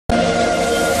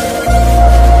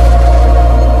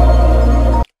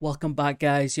Welcome back,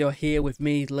 guys. You're here with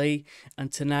me, Lee, and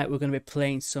tonight we're going to be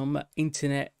playing some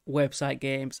internet website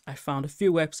games. I found a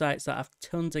few websites that have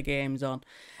tons of games on,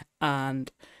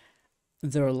 and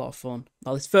they're a lot of fun.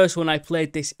 Now, this first one, I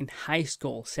played this in high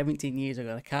school 17 years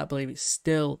ago. I can't believe it's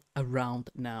still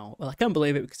around now. Well, I can't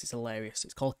believe it because it's hilarious.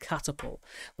 It's called Catapult.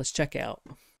 Let's check it out.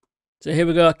 So here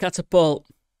we go, Catapult.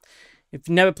 If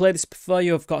you've never played this before,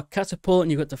 you've got a catapult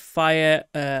and you've got to fire,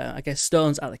 I guess,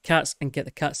 stones at the cats and get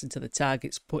the cats into the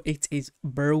targets. But it is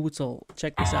brutal.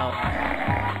 Check this out.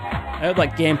 I hope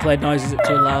that gameplay noise isn't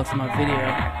too loud for my video.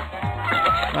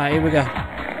 Right, here we go.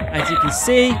 As you can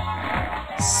see,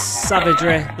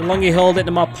 savagery. The longer you hold it,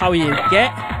 the more power you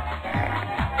get.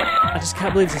 I just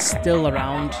can't believe it's still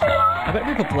around. I bet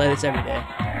people play this every day.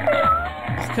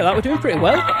 Look at that, we're doing pretty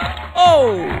well.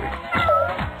 Oh!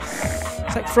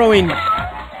 It's like throwing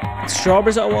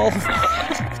strawberries at a wall.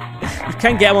 You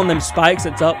can get them on them spikes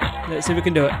at the top. Let's see if we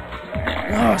can do it.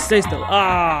 Oh, stay still.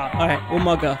 Ah, all right, one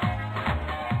more go.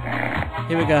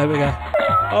 Here we go, here we go.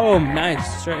 Oh,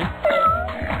 nice, straight in.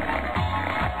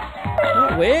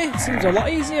 No way, it seems a lot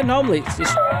easier. Normally it's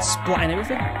just splatting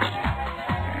everything.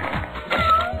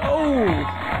 Oh.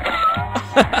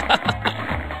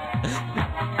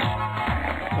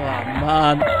 Oh,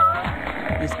 man.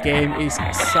 This game is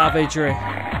savagery.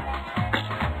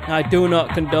 Now, I do not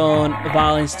condone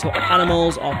violence to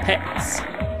animals or pets,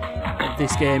 but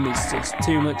this game is just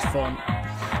too much fun.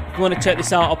 If you want to check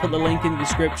this out, I'll put the link in the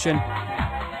description.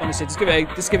 Honestly, just give it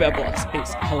a blast.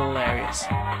 It's hilarious.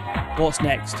 What's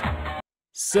next?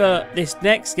 So, this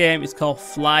next game is called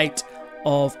Flight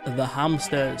of the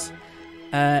Hamsters.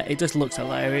 It just looks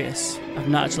hilarious. I've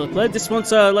not actually played this one,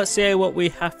 so let's see what we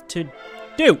have to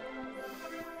do.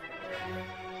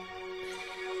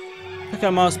 Click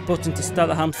on mouse button to start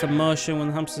the hamster motion. When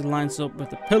the hamster lines up with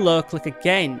the pillow, click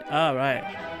again. Alright.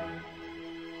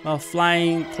 While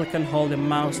flying, click and hold the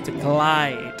mouse to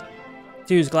glide.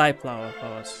 To use glide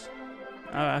powers.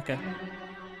 Alright, okay.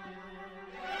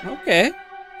 Okay.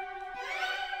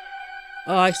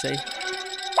 Oh, I see.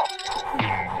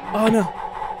 Oh no.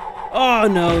 Oh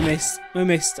no, we missed. We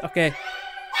missed. Okay.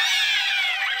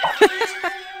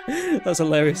 That's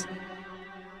hilarious.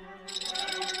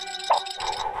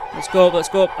 Let's go up, let's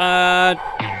go up, and...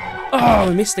 Oh,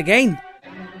 we missed again.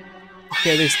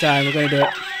 Okay, this time we're going to do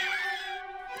it.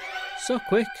 So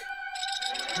quick.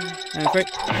 And quick.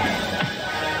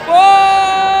 Whoa!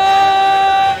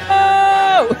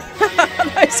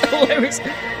 That's hilarious.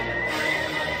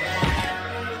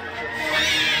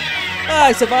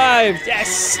 I survived,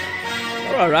 yes!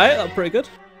 Alright, that's pretty good.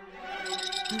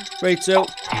 3, 2.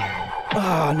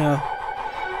 Oh, no.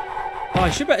 Oh, I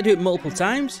should better do it multiple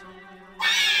times.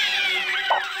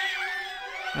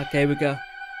 Okay, here we go.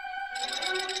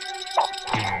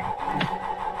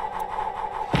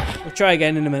 We'll try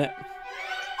again in a minute.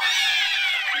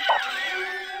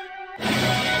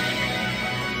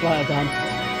 Fly down.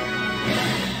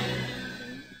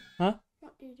 Huh?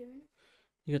 What are you doing?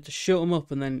 You got to shoot them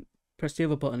up and then press the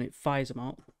other button, it fires them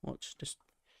out. Watch, just...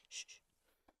 Shh.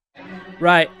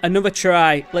 Right, another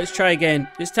try. Let's try again.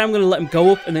 This time I'm going to let them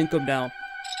go up and then come down.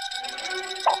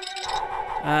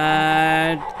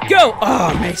 And go!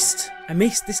 Oh, I missed. I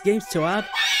missed. This game's too hard.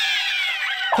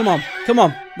 Come on, come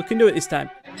on. We can do it this time.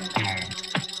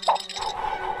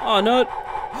 Oh, no.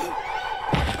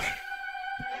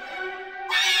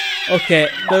 Okay,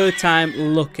 third time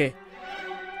lucky.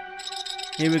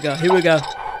 Here we go, here we go.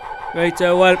 3,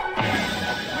 2, 1.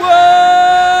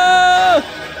 Whoa!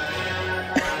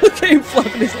 Look at him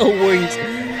flapping his little wings.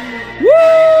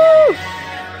 Woo!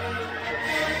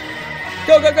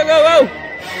 Go, go, go, go, go!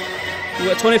 We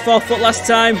got 24 foot last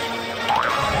time.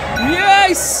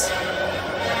 Yes!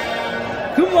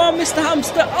 Come on, Mr.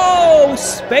 Hamster. Oh,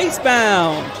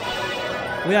 spacebound.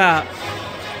 We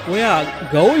are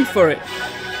going for it.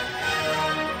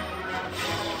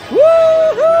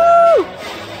 Woohoo!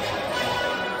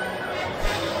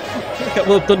 Look at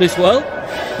we've done this well.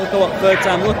 Look at what third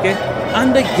time lucky.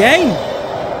 And again.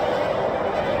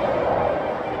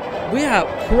 We are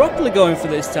properly going for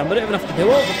this time. We don't even have to do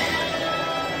over.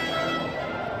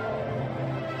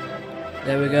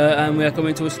 There we go, and we are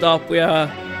coming to a stop. We are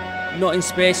not in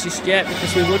space just yet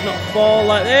because we would not fall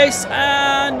like this.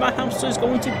 And my hamster is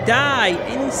going to die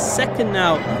any second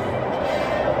now.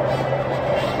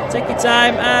 Take your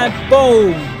time and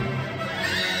boom.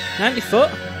 90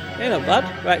 foot. Yeah, not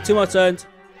bad. Right, 2 more turns.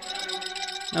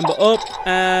 Number up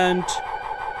and...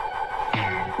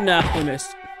 Nah, we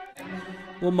missed.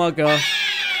 1 more go.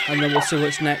 And then we'll see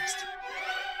what's next.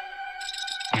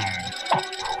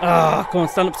 Ah, come on,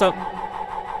 stand up, stand up.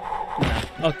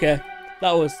 Okay,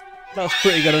 that was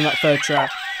pretty good on that third try.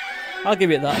 I'll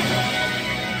give it that.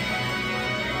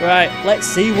 Right, let's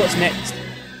see what's next.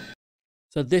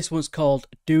 So this one's called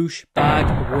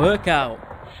Douchebag Workout.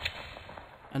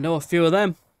 I know a few of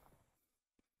them.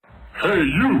 Hey,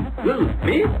 you!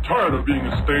 Me? Tired of being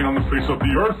a stain on the face of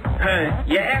the earth?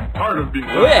 Yeah? Tired of being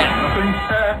Oh, yeah. nothing?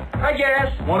 I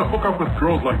guess. Want to hook up with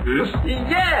girls like this?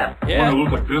 Yeah. Yeah. Want to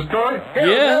look like this guy?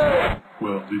 Yeah.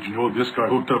 Well, did you know this guy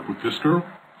hooked up with this girl?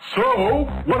 So,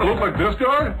 want to look like this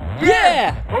guy?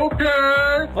 Yeah.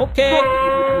 Okay! Okay.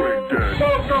 Great day.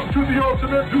 Welcome to the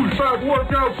ultimate douchebag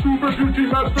workout super beauty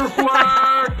master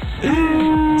flex!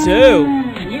 2.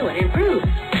 New and improved.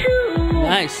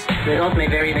 Nice. The ultimate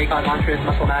variant may cause monstrous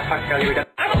muscle mass, heart failure,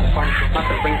 reduction,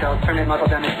 muscle, brain cells, permanent muscle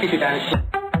damage, tissue damage.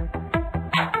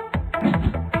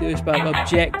 Douchebag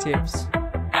objectives.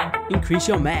 Increase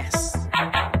your mass.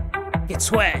 Get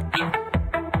swag.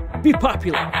 Be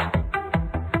popular.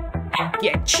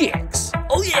 Get chicks.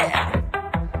 Oh yeah.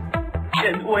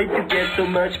 Can't wait to get so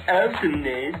much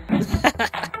awesomeness.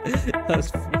 That's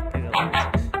fucking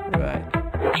hilarious. Right.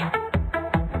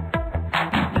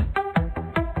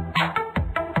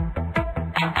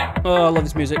 Oh, I love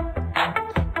this music.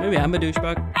 Maybe I'm a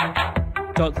douchebag.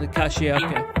 Talk to the cashier,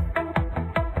 okay.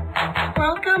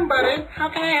 Welcome, buddy. How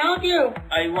can I help you?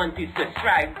 I want to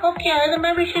subscribe. Okay, the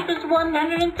membership is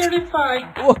 $135.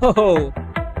 Whoa!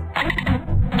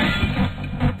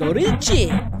 Go to the gym.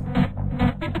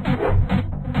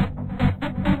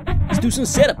 Let's do some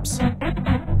sit-ups. Huh.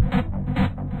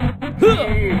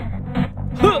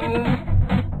 Huh.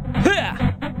 Huh.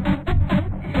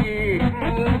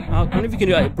 I wonder if you can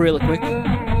do that really quick.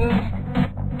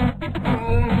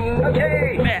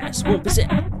 Okay. Mass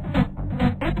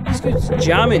 1%. It's good. It's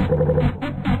jamming.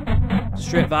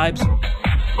 Straight vibes.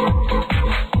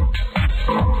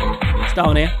 It's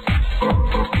down here.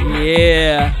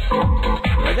 Yeah.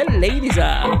 Where the ladies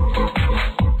are.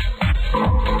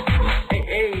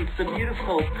 Hey, it's a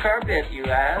beautiful carpet you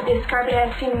have. This carpet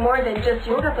has seen more than just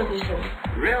yoga positions.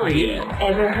 Really? Yeah.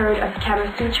 Ever heard of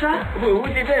Kama Sutra?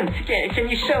 What events? Can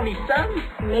you show me some?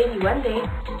 Maybe one day.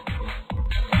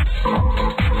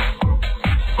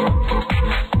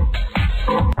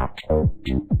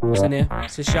 What's in here?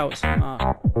 It's the shouts.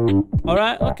 Ah.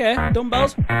 Alright, okay.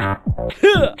 Dumbbells.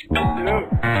 Huh.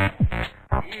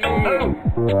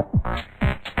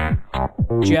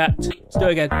 Jacked. Let's do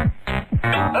it again.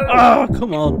 Oh,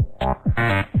 come on.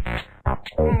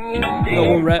 Got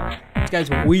 1 rep. This guy's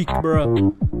weak,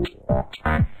 bro.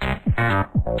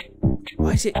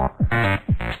 Why is it?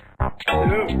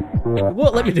 It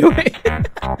won't let me do it.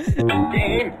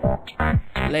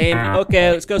 Lame.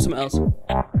 Okay, let's go something else.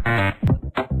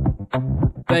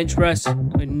 Bench press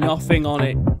with nothing on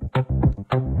it.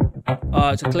 Oh,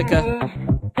 it's a clicker.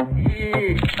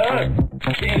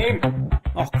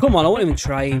 Oh, come on, I wasn't even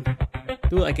trying.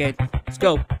 Do it again. Let's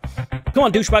go. Come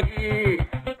on, douchebag.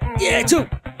 Yeah, 2,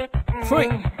 3,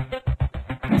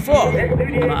 4.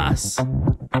 Mass.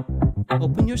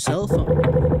 Open your cell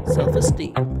phone.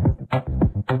 Self-esteem.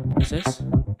 What's this?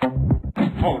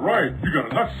 Alright, you got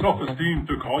enough self-esteem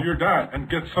to call your dad and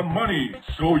get some money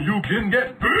so you can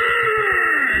get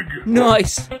big!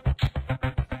 Nice.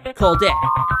 Call Dad.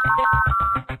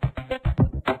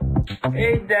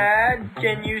 Hey, Dad,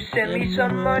 can you send me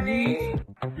some money?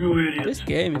 You idiot. This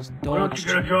game is Why don't you dodged.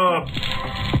 get a job?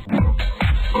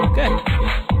 Okay.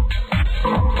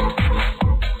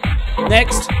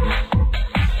 Next.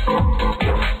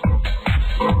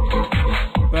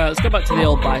 Right, let's go back to the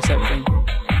old bicep thing.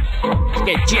 Let's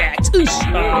get jacked. Oosh.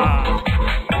 Ah.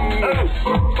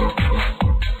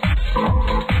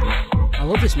 I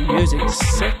love this music. It's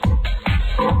sick.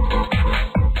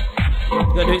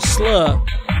 You gotta do it slow.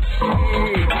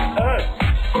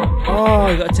 Oh,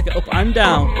 you gotta take it up and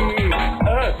down.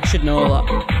 I should know that.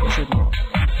 I should know that.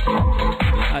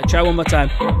 Alright, try one more time.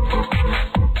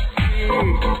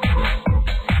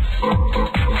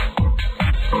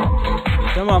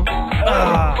 Come on.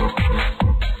 Ah.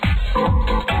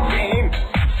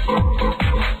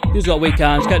 Dude's got weak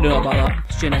arms. Can't do nothing about that.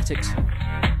 It's genetics.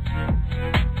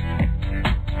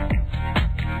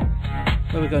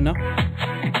 Where we go now?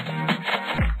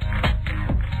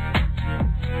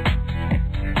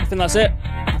 I think that's it.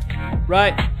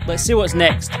 Right, let's see what's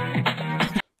next.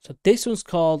 So this one's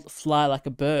called Fly Like a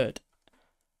Bird.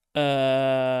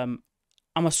 I'm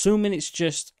assuming it's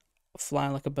just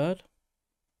flying like a bird.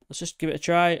 Let's just give it a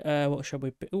try. What shall we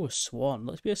be? Oh, a swan.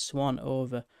 Let's be a swan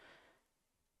over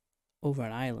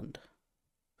an island.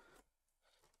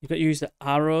 You've got to use the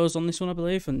arrows on this one, I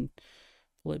believe, and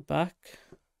pull it back.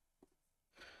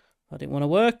 That didn't want to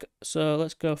work, so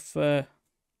let's go for...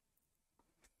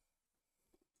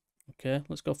 Okay,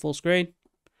 let's go full screen.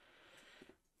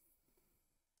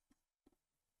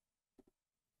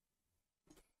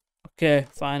 Okay,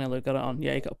 finally got it on.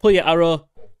 Yeah, you got to pull your arrow,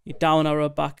 your down arrow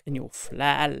back, and you'll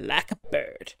fly like a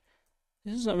bird.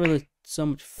 This is not really so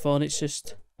much fun. It's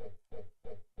just,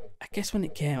 I guess when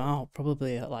it came out,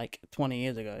 probably like 20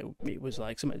 years ago, it was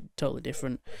like something totally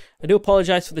different. I do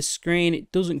apologise for the screen.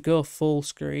 It doesn't go full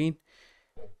screen.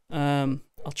 I'll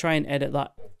try and edit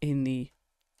that in the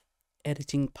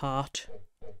editing part.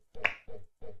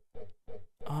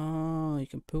 Oh, you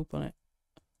can poop on it.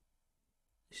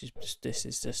 This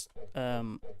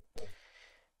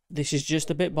is just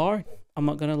a bit boring. I'm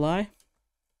not gonna lie.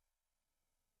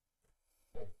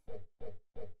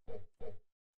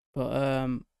 But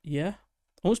yeah, I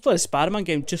almost played a Spider-Man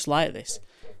game just like this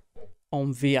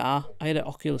on VR. I had an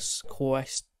Oculus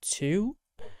Quest 2,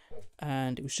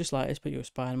 and it was just like this, but you were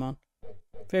Spider-Man.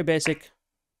 Very basic,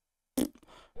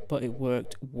 but it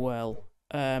worked well.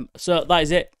 So that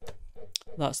is it.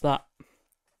 That's that.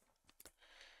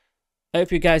 I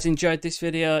hope you guys enjoyed this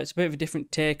video. It's a bit of a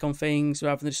different take on things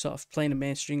rather than just sort of playing a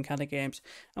mainstream kind of games.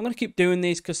 I'm going to keep doing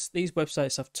these because these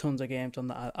websites have tons of games on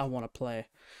that I want to play.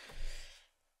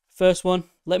 First one,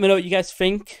 let me know what you guys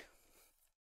think.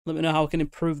 Let me know how I can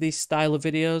improve these style of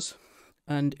videos.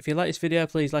 And if you like this video,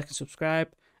 please like and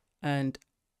subscribe. And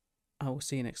I will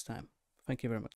see you next time. Thank you very much.